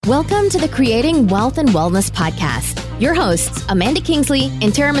Welcome to the Creating Wealth and Wellness podcast. Your hosts, Amanda Kingsley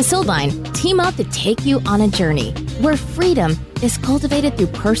and Tara Masildine, team up to take you on a journey where freedom is cultivated through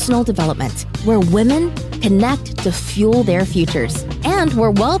personal development, where women connect to fuel their futures, and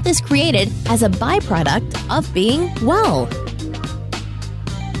where wealth is created as a byproduct of being well.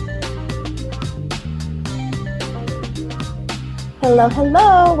 Hello,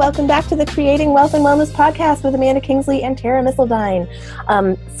 hello. Welcome back to the Creating Wealth and Wellness podcast with Amanda Kingsley and Tara Misseldine.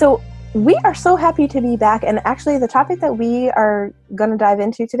 So we are so happy to be back. And actually the topic that we are going to dive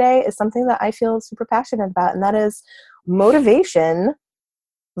into today is something that I feel super passionate about, and that is motivation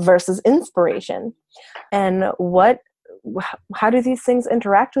versus inspiration. And how do these things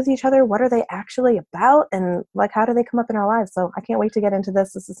interact with each other? What are they actually about? And how do they come up in our lives? So I can't wait to get into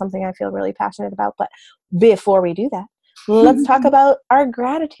this. This is something I feel really passionate about. But before we do that, let's talk about our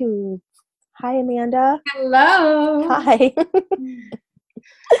gratitude. Hi, Amanda. Hello. Hi.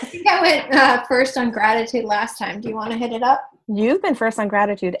 I think I went first on gratitude last time. Do you want to hit it up? You've been first on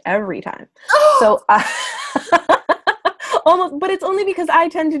gratitude every time. So almost, but it's only because I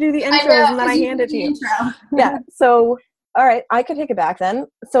tend to do the intros and then I hand it to you. Yeah. So, all right, I could take it back then.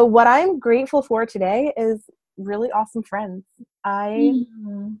 So what I'm grateful for today is really awesome friends. I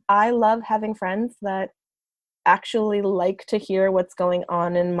love having friends that actually like to hear what's going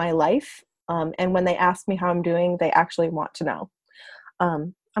on in my life. And when they ask me how I'm doing, they actually want to know.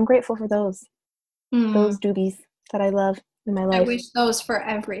 I'm grateful for those doobies that I love in my life. I wish those for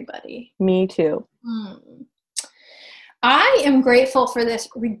everybody. Me too. I am grateful for this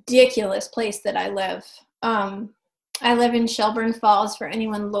ridiculous place that I live. I live in Shelburne Falls. For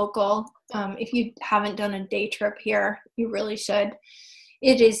anyone local. If you haven't done a day trip here, you really should.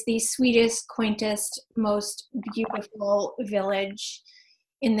 It is the sweetest, quaintest, most beautiful village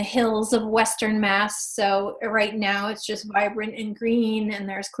in the hills of Western Mass. So right now it's just vibrant and green, and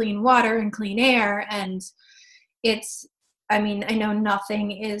there's clean water and clean air. And I know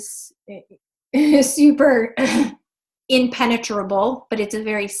nothing is super impenetrable, but it's a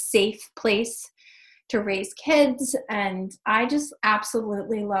very safe place to raise kids. And I just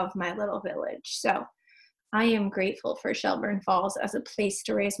absolutely love my little village. So I am grateful for Shelburne Falls as a place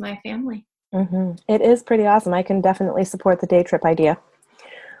to raise my family. Mm-hmm. It is pretty awesome. I can definitely support the day trip idea.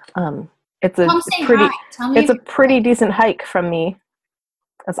 It's a pretty decent hike from me,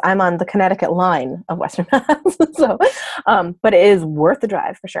 as I'm on the Connecticut line of Western Mass. So, but it is worth the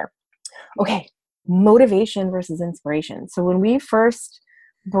drive for sure. Okay, motivation versus inspiration. So when we first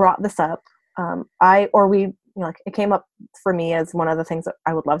brought this up, it came up for me as one of the things that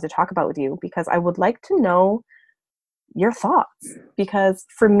I would love to talk about with you, because I would like to know your thoughts. Because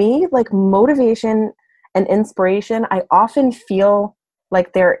for me, motivation and inspiration, I often feel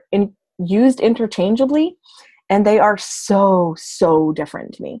like they're used interchangeably, and they are so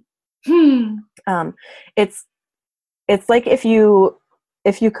different to me. It's like if you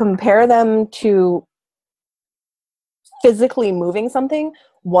compare them to physically moving something,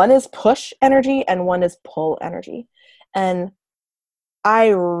 one is push energy and one is pull energy. And I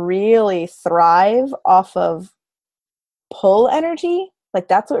really thrive off of pull energy.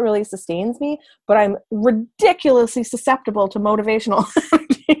 That's what really sustains me, but I'm ridiculously susceptible to motivational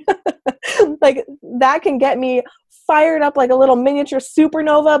energy. That can get me fired up like a little miniature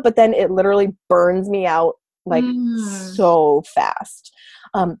supernova, but then it literally burns me out so fast.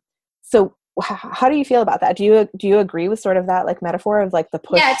 So how do you feel about that? Do you agree with sort of that metaphor of the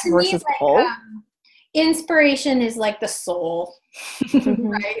push versus pull? Inspiration is the soul,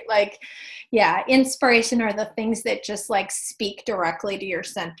 right? Inspiration are the things that just speak directly to your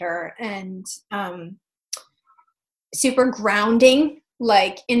center, and super grounding.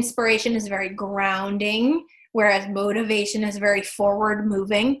 Inspiration is very grounding, whereas motivation is very forward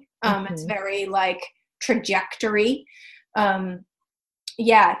moving. It's very trajectory.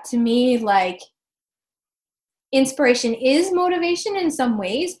 To me, inspiration is motivation in some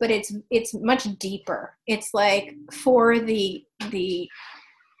ways, but it's much deeper. It's for the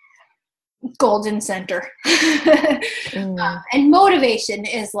golden center. And motivation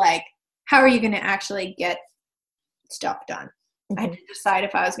is how are you going to actually get stuff done? I had to decide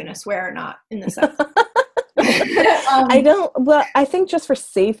if I was going to swear or not in this episode. I think just for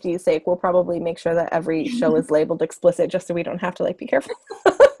safety's sake, we'll probably make sure that every show is labeled explicit, just so we don't have to be careful.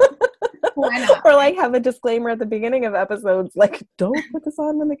 Why not? Or have a disclaimer at the beginning of episodes, don't put this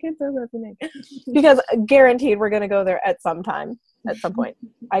on when the kids are listening, because guaranteed we're going to go there at some time, at some point.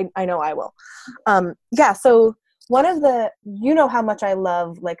 I know I will. So one of the, how much I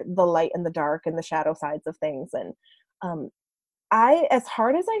love the light and the dark and the shadow sides of things. And as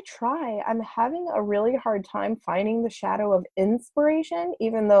hard as I try, I'm having a really hard time finding the shadow of inspiration,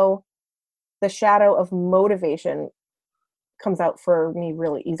 even though the shadow of motivation comes out for me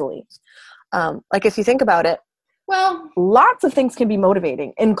really easily. Like if you think about it, Well, lots of things can be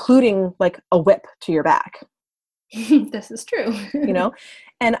motivating, including like a whip to your back. this is true. You know,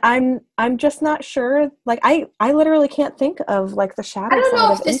 and I'm just not sure. Like I literally can't think of like the shadow I don't side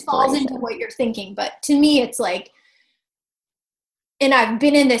know of if this falls into inspiration. what you're thinking, but to me, it's like, and I've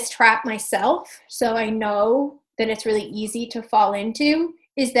been in this trap myself, so I know that it's really easy to fall into,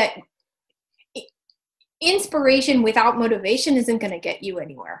 is that inspiration without motivation isn't going to get you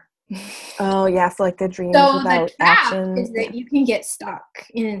anywhere. Oh yeah, so like the dreams So without the trap action. is that you can get stuck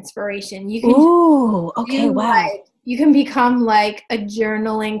in inspiration. You can Ooh, okay, wow. like, you can become like a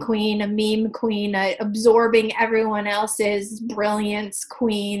journaling queen, a meme queen, absorbing everyone else's brilliance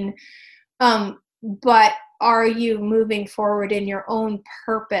queen. But are you moving forward in your own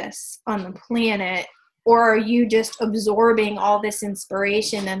purpose on the planet, or are you just absorbing all this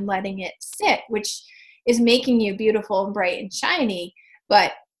inspiration and letting it sit, which is making you beautiful and bright and shiny?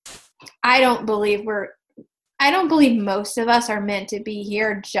 But I don't believe most of us are meant to be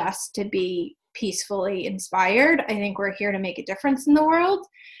here just to be peacefully inspired. I think we're here to make a difference in the world.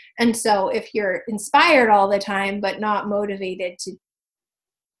 And so if you're inspired all the time, but not motivated to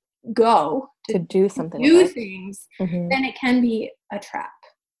do something, do things, mm-hmm. then it can be a trap.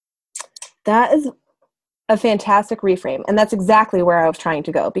 That is a fantastic reframe. And that's exactly where I was trying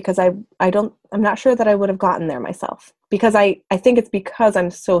to go, because I'm not sure that I would have gotten there myself, because I think it's because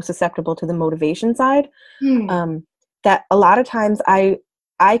I'm so susceptible to the motivation side, that a lot of times I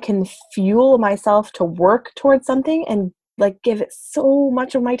can fuel myself to work towards something and like give it so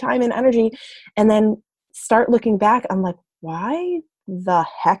much of my time and energy, and then start looking back, I'm like, why the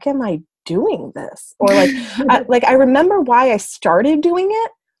heck am I doing this? Or like I remember why I started doing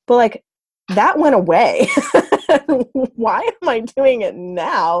it, but like that went away. Why am I doing it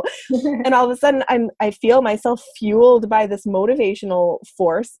now? And all of a sudden I feel myself fueled by this motivational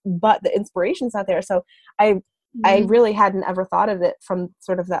force, but the inspiration's not there. So I really hadn't ever thought of it from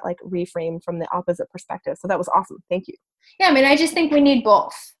sort of that like reframe from the opposite perspective. So that was awesome. Thank you. Yeah, I mean, I just think we need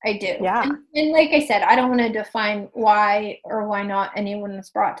both. I do. Yeah. And like I said, I don't want to define why or why not anyone was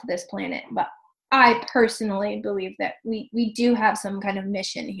brought to this planet, but I personally believe that we do have some kind of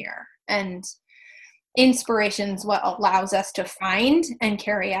mission here, and inspiration is what allows us to find and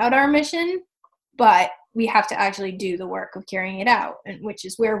carry out our mission, but we have to actually do the work of carrying it out, and which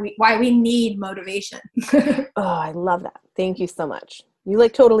is why we need motivation. Oh, I love that. Thank you so much. You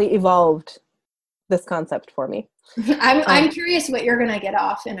like totally evolved this concept for me. I'm curious what you're going to get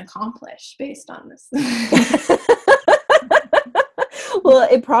off and accomplish based on this. Well,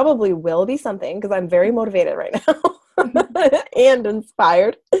 it probably will be something, because I'm very motivated right now and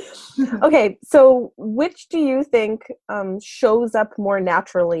inspired. Okay, so which do you think shows up more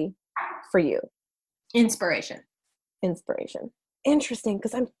naturally for you? Inspiration. Interesting,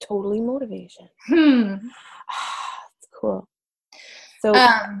 because I'm totally motivation. That's cool. So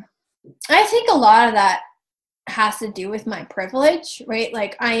I think a lot of that has to do with my privilege, right?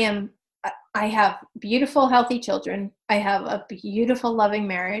 Like I have beautiful, healthy children. I have a beautiful, loving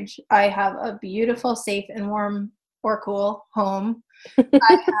marriage. I have a beautiful, safe and warm or cool home.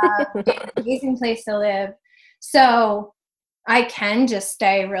 I have an amazing place to live. So I can just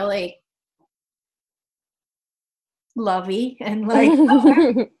stay really lovey and like,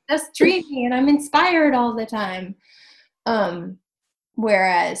 just treat me, and I'm inspired all the time.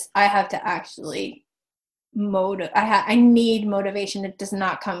 Whereas I have to actually I need motivation. It does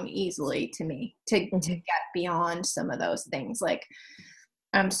not come easily to me to get beyond some of those things. Like,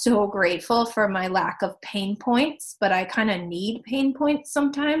 I'm so grateful for my lack of pain points, but I kind of need pain points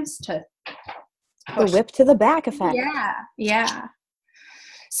sometimes to the whip to the back effect. Yeah.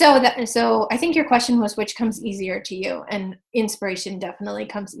 So I think your question was which comes easier to you, and inspiration definitely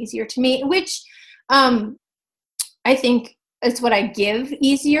comes easier to me, which I think it's what I give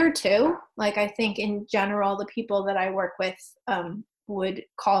easier too. Like, I think in general, the people that I work with would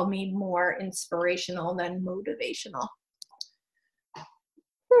call me more inspirational than motivational.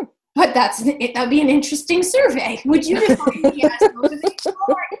 But that'd be an interesting survey. Would you define me as motivational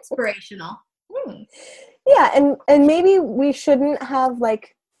or inspirational? Yeah, and maybe we shouldn't have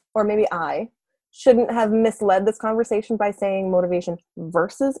or maybe I shouldn't have misled this conversation by saying motivation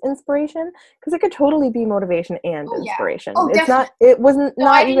versus inspiration, because it could totally be motivation and inspiration. Oh, it's not. It wasn't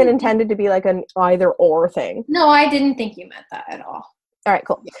even intended to be like an either or thing. No, I didn't think you meant that at all. All right,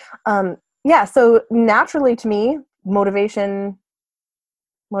 cool. Yeah. So naturally, to me, motivation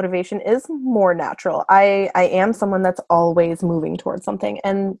motivation is more natural. I am someone that's always moving towards something.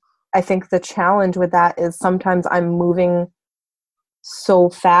 And I think the challenge with that is sometimes I'm moving so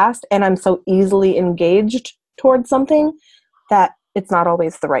fast and I'm so easily engaged towards something that it's not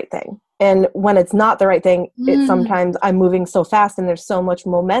always the right thing. And when it's not the right thing, it's sometimes I'm moving so fast and there's so much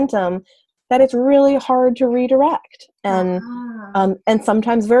momentum that it's really hard to redirect. And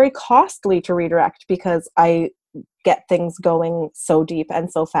sometimes very costly to redirect because I get things going so deep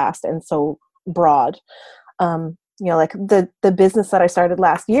and so fast and so broad. Like the business that I started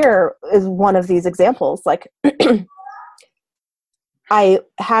last year is one of these examples. Like I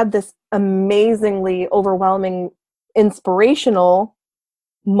had this amazingly overwhelming, inspirational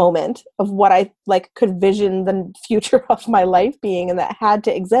moment of what I could vision the future of my life being, and that had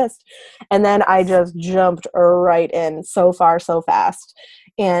to exist. And then I just jumped right in so far, so fast.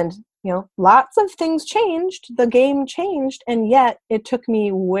 And, lots of things changed. The game changed. And yet it took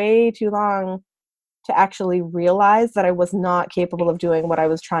me way too long to actually realize that I was not capable of doing what I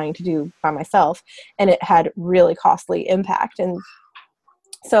was trying to do by myself. And it had really costly impact. And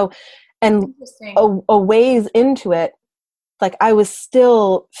so, and a ways into it, I was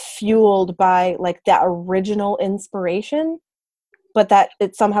still fueled by that original inspiration, but that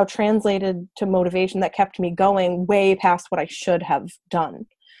it somehow translated to motivation that kept me going way past what I should have done.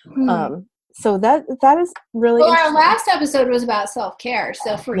 So that is really well. Our last episode was about self-care.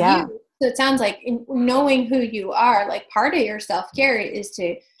 So for you, so it sounds like knowing who you are, part of your self-care is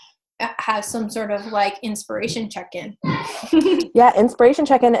to have some sort of inspiration check-in. Yeah, inspiration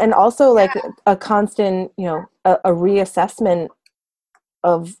check-in, and also a constant, a reassessment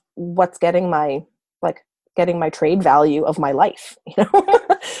of what's getting my trade value of my life,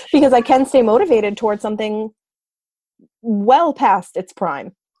 because I can stay motivated towards something well past its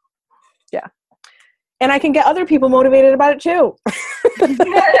prime. Yeah. And I can get other people motivated about it too.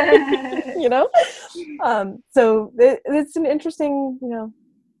 So it's an interesting,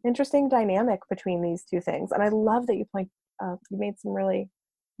 interesting dynamic between these two things. And I love that you gave me some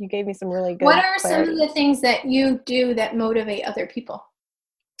really good What are clarity. some of the things that you do that motivate other people?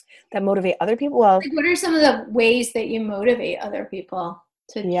 That motivate other people? Well, what are some of the ways that you motivate other people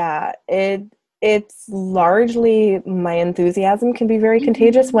to? Yeah, it's largely my enthusiasm can be very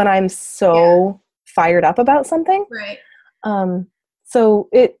contagious when I'm so fired up about something. Right. So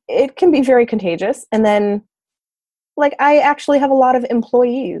it can be very contagious. And then I actually have a lot of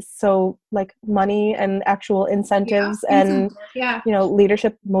employees, so money and actual incentives and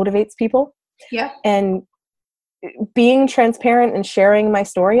leadership motivates people. Yeah. And being transparent and sharing my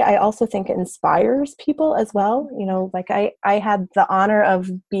story, I also think it inspires people as well. I had the honor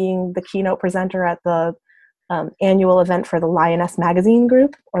of being the keynote presenter at the annual event for the Lioness Magazine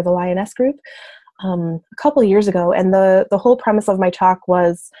group, or the Lioness group, a couple of years ago. And the whole premise of my talk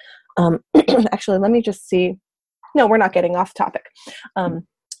was, actually, let me just see. No, we're not getting off topic.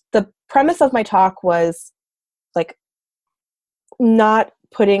 The premise of my talk was not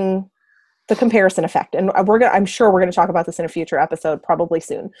putting the comparison effect. And I'm sure we're going to talk about this in a future episode, probably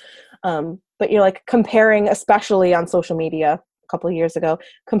soon. But comparing, especially on social media a couple of years ago,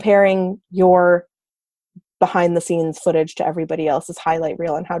 comparing your behind the scenes footage to everybody else's highlight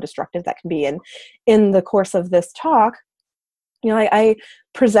reel and how destructive that can be. And in the course of this talk, I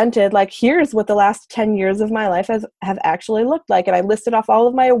presented here's what the last 10 years of my life have actually looked like. And I listed off all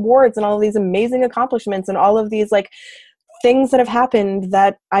of my awards and all of these amazing accomplishments and all of these things that have happened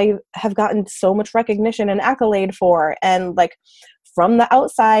that I have gotten so much recognition and accolade for. And from the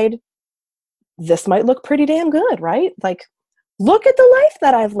outside, this might look pretty damn good, right? Look at the life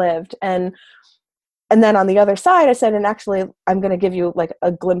that I've lived. And then on the other side, I said, and actually, I'm going to give you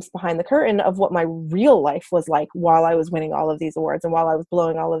a glimpse behind the curtain of what my real life was like while I was winning all of these awards and while I was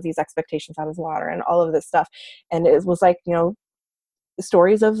blowing all of these expectations out of the water and all of this stuff. And it was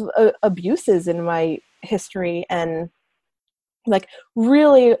stories of abuses in my history and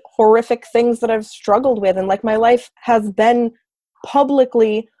really horrific things that I've struggled with. And my life has been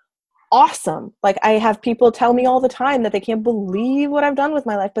publicly awesome. I have people tell me all the time that they can't believe what I've done with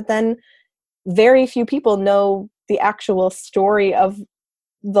my life, but then very few people know the actual story of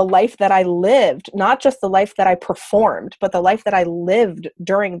the life that I lived, not just the life that I performed, but the life that I lived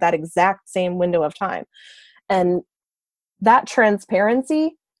during that exact same window of time. And that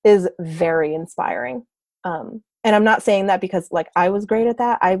transparency is very inspiring. And I'm not saying that because I was great at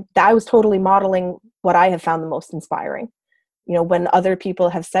that. I was totally modeling what I have found the most inspiring. When other people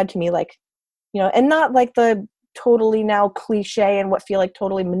have said to me and not the totally now cliche and what feel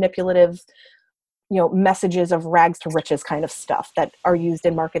totally manipulative messages of rags to riches kind of stuff that are used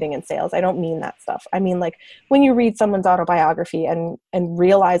in marketing and sales. I don't mean that stuff. I mean, like when you read someone's autobiography and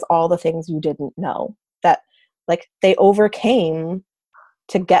realize all the things you didn't know that like they overcame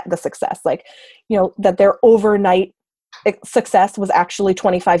to get the success, like, that their overnight success was actually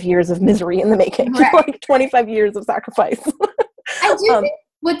 25 years of misery in the making, right. like 25 years of sacrifice. I do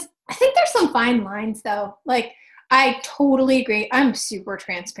I think there's some fine lines though. Like, I totally agree. I'm a super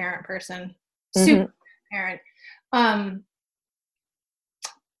transparent person, super transparent.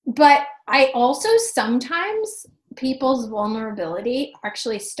 But I also sometimes people's vulnerability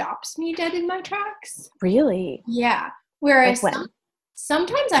actually stops me dead in my tracks. Really? Yeah. Whereas like when?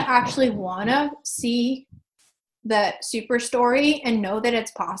 Sometimes I actually want to see the super story and know that it's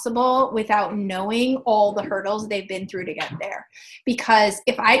possible without knowing all the hurdles they've been through to get there. Because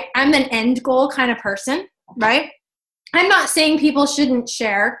if I'm an end goal kind of person, right? I'm not saying people shouldn't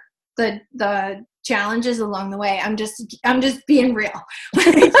share the challenges along the way. I'm just being real.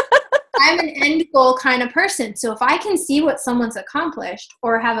 I'm an end goal kind of person. So if I can see what someone's accomplished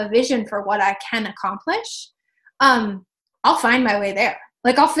or have a vision for what I can accomplish, I'll find my way there.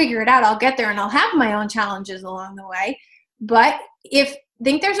 Like, I'll figure it out. I'll get there and I'll have my own challenges along the way. But I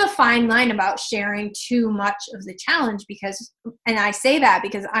think there's a fine line about sharing too much of the challenge and I say that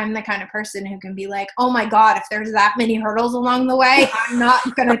because I'm the kind of person who can be like, oh my God, if there's that many hurdles along the way, I'm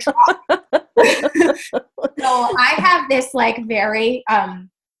not going to try. So I have this like very,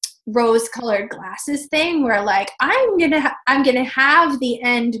 rose-colored glasses thing where like, I'm going to have the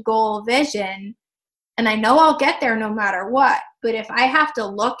end goal vision. And I know I'll get there no matter what. But if I have to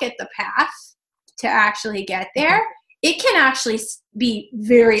look at the path to actually get there, it can actually be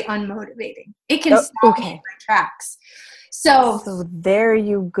very unmotivating. It can stop me in my tracks. So there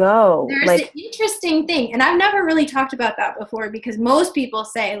you go. There's an interesting thing. And I've never really talked about that before because most people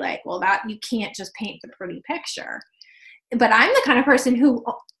say like, well, that you can't just paint the pretty picture. But I'm the kind of person who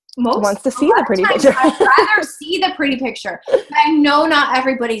wants to see the pretty picture. I'd rather see the pretty picture. But I know not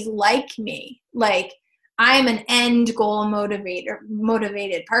everybody's like me. Like, I'm an end goal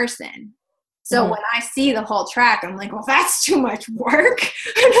motivated person. So when I see the whole track, I'm like, well, that's too much work.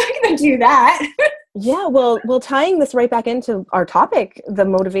 I'm not going to do that. Yeah. Well, tying this right back into our topic, the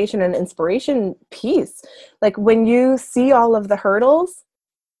motivation and inspiration piece, like when you see all of the hurdles,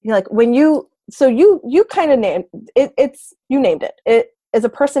 you're like you kind of named it, you named it. It is a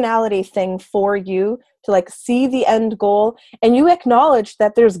personality thing for you to like see the end goal and you acknowledge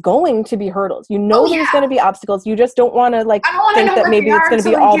that there's going to be hurdles. There's going to be obstacles. You just don't want to like think that maybe it's going to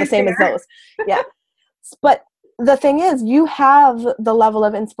be all the same as those. Yeah. But the thing is, you have the level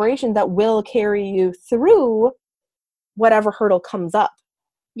of inspiration that will carry you through whatever hurdle comes up.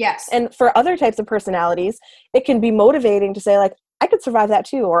 Yes. And for other types of personalities, it can be motivating to say like, I could survive that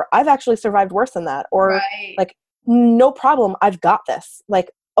too, or I've actually survived worse than that, or like, no problem, I've got this.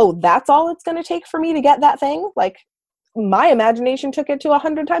 Like, oh, that's all it's going to take for me to get that thing? Like, my imagination took it to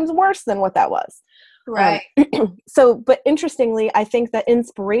 100 times worse than what that was. Right. But interestingly, I think that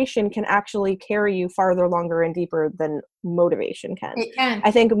inspiration can actually carry you farther, longer, and deeper than motivation can. It can.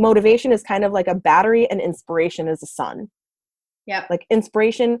 I think motivation is kind of like a battery and inspiration is a sun. Yeah. Like,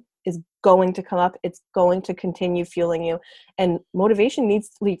 inspiration is going to come up. It's going to continue fueling you. And motivation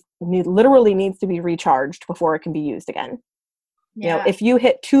literally needs to be recharged before it can be used again. Yeah. If you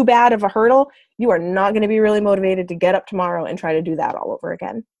hit too bad of a hurdle, you are not going to be really motivated to get up tomorrow and try to do that all over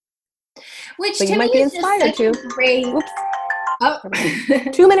again. Which but to you might me be is inspired to. Great. Oops. Oh.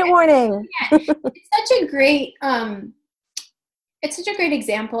 2-minute warning. Yeah. It's such a great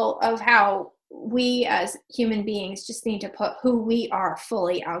example of how we as human beings just need to put who we are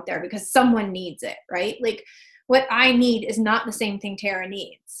fully out there because someone needs it, right? Like, what I need is not the same thing Tara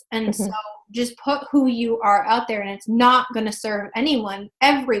needs. And so just put who you are out there, and it's not going to serve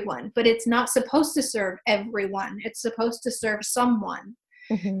everyone, but it's not supposed to serve everyone. It's supposed to serve someone.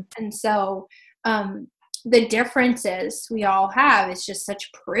 And so the differences we all have is just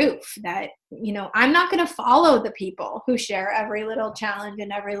such proof that, I'm not going to follow the people who share every little challenge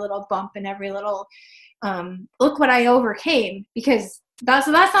and every little bump and every little, look what I overcame, because that's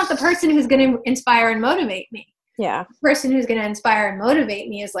not the person who's going to inspire and motivate me. Yeah. The person who's going to inspire and motivate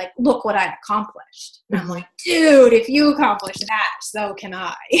me is like, look what I accomplished. And I'm like, dude, if you accomplish that, so can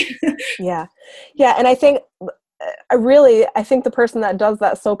I. Yeah. Yeah. And I think the person that does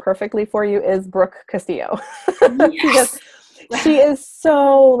that so perfectly for you is Brooke Castillo. Yes. She is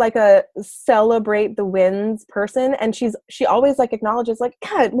so like a celebrate the wins person, and she always like acknowledges like,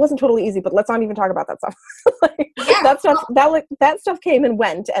 yeah, it wasn't totally easy, but let's not even talk about that stuff. Like, yeah. that stuff came and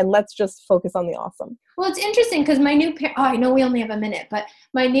went, and let's just focus on the awesome. Well, it's interesting because my new I know we only have a minute, but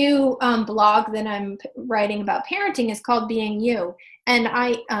my new blog that I'm writing about parenting is called Being You, and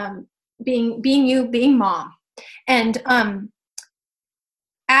I being you, being mom, and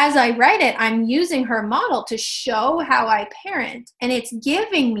as I write it, I'm using her model to show how I parent, and it's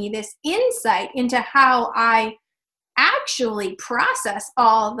giving me this insight into how I actually process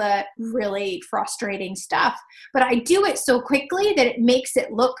all the really frustrating stuff. But I do it so quickly that it makes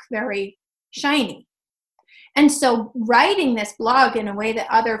it look very shiny. And so writing this blog in a way that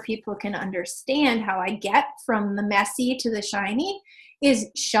other people can understand how I get from the messy to the shiny is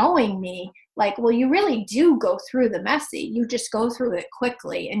showing me like, well, you really do go through the messy. You just go through it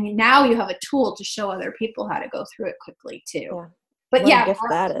quickly. And now you have a tool to show other people how to go through it quickly too. Yeah. But what a gift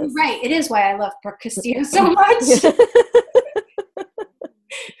that is. Right. It is why I love Brooke Castillo so much.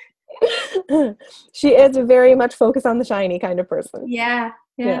 She is very much focused on the shiny kind of person. Yeah.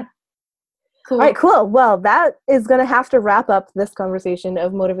 Cool. All right, cool. Well, that is going to have to wrap up this conversation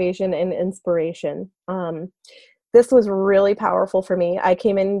of motivation and inspiration. This was really powerful for me. I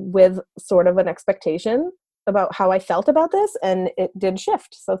came in with sort of an expectation about how I felt about this, and it did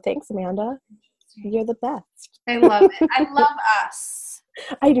shift. So thanks, Amanda. You're the best. I love it. I love us.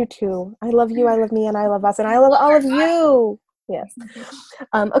 I do too. I love you. I love me. And I love us. And I love all of you. Yes.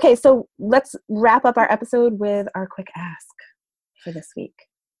 Okay, so let's wrap up our episode with our quick ask for this week.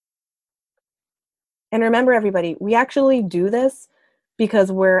 And remember, everybody, we actually do this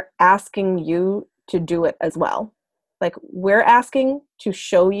because we're asking you to do it as well. Like, we're asking to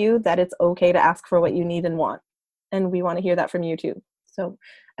show you that it's okay to ask for what you need and want. And we want to hear that from you too. So,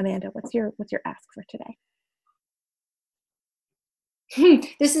 Amanda, what's your ask for today?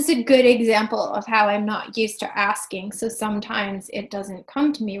 This is a good example of how I'm not used to asking. So sometimes it doesn't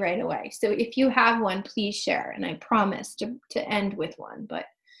come to me right away. So if you have one, please share. And I promise to end with one. But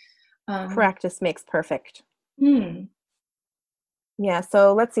practice makes perfect. Yeah.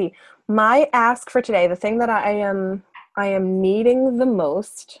 So let's see. My ask for today, the thing that I am needing the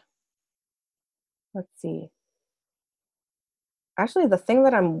most. Let's see. Actually, the thing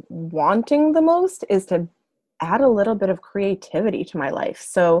that I'm wanting the most is to add a little bit of creativity to my life.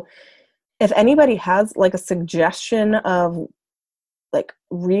 So if anybody has like a suggestion of like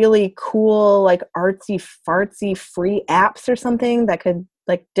really cool, like artsy fartsy free apps or something that could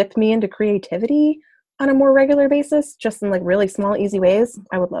like dip me into creativity on a more regular basis, just in like really small, easy ways,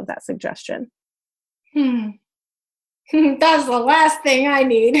 I would love that suggestion. That's the last thing I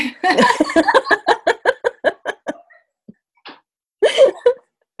need.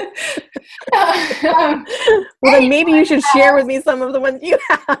 Well, then maybe you should share with me some of the ones you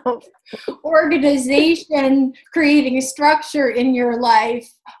have. Organization, creating a structure in your life,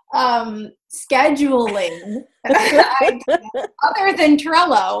 scheduling. Other than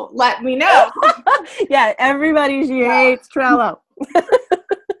Trello, let me know. Yeah, everybody hates Trello.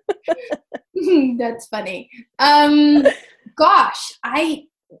 That's funny. Gosh,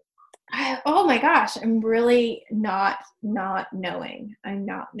 oh my gosh, I'm really not knowing. I'm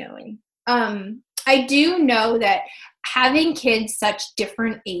not knowing. I do know that having kids such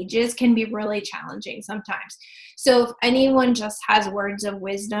different ages can be really challenging sometimes. So if anyone just has words of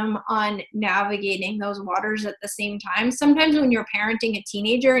wisdom on navigating those waters at the same time, sometimes when you're parenting a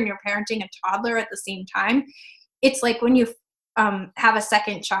teenager and you're parenting a toddler at the same time, it's like when you have a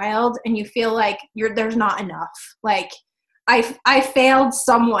second child and you feel like there's not enough. Like, I failed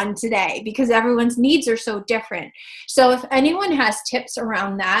someone today because everyone's needs are so different. So if anyone has tips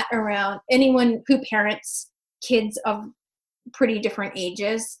around that, around anyone who parents kids of pretty different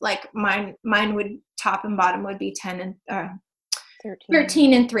ages, like mine would top and bottom would be 13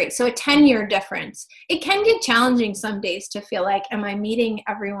 and 3. So a 10-year difference. It can get challenging some days to feel like, am I meeting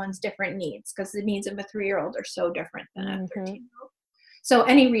everyone's different needs? Because the needs of a 3-year-old are so different than a 13-year-old. So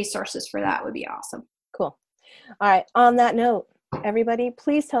any resources for that would be awesome. Cool. All right. On that note, everybody,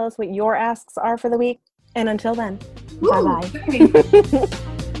 please tell us what your asks are for the week. And until then, bye-bye.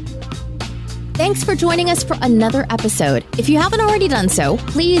 Thanks for joining us for another episode. If you haven't already done so,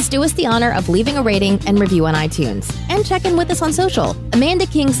 please do us the honor of leaving a rating and review on iTunes. And check in with us on social. Amanda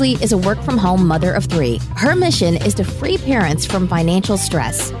Kingsley is a work-from-home mother of 3. Her mission is to free parents from financial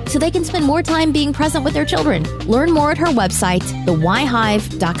stress so they can spend more time being present with their children. Learn more at her website,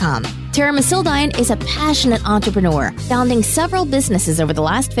 thewhyhive.com. Tara Missildine is a passionate entrepreneur, founding several businesses over the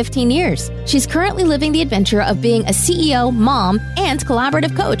last 15 years. She's currently living the adventure of being a CEO, mom, and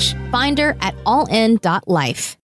collaborative coach. Find her at allin.life.